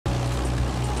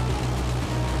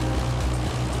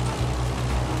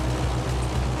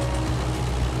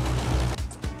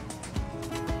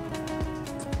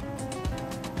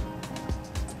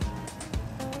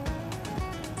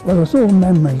Well, it's all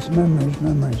memories.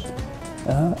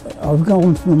 I've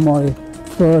gone from my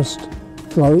first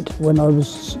flight when I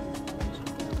was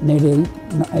nearly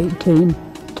 18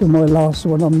 to my last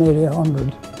one, I'm nearly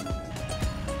 100.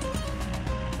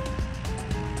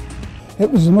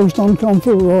 It was the most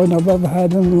uncomfortable ride I've ever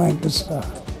had in Lancaster.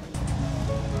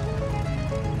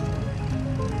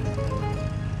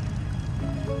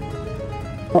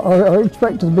 I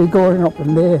expected to be going up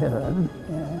in the air.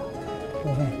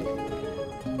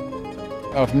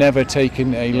 I've never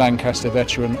taken a Lancaster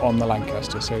veteran on the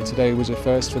Lancaster, so today was a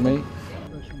first for me.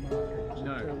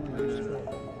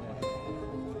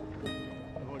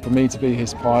 For me to be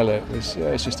his pilot was,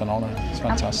 it's just an honour, it's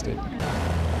fantastic.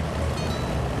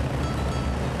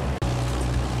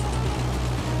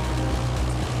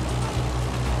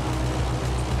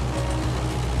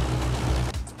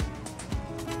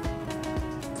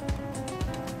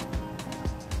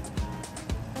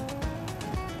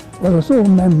 Well, it's all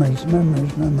memories.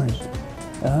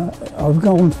 I've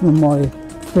gone from my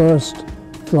first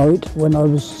flight when I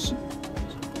was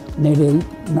nearly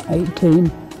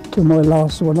 18 to my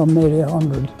last one, I'm nearly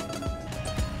 100.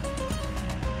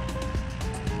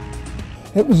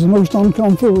 It was the most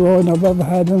uncomfortable ride I've ever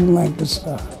had in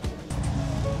Lancaster.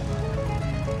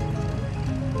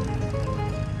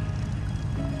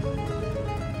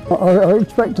 I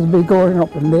expected to be going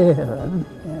up in the air.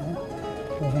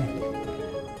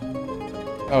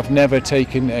 I've never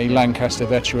taken a Lancaster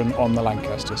veteran on the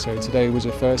Lancaster, so today was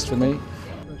a first for me.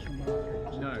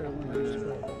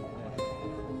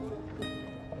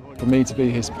 For me to be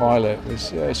his pilot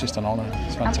was, it's just an honour,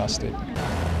 it's fantastic.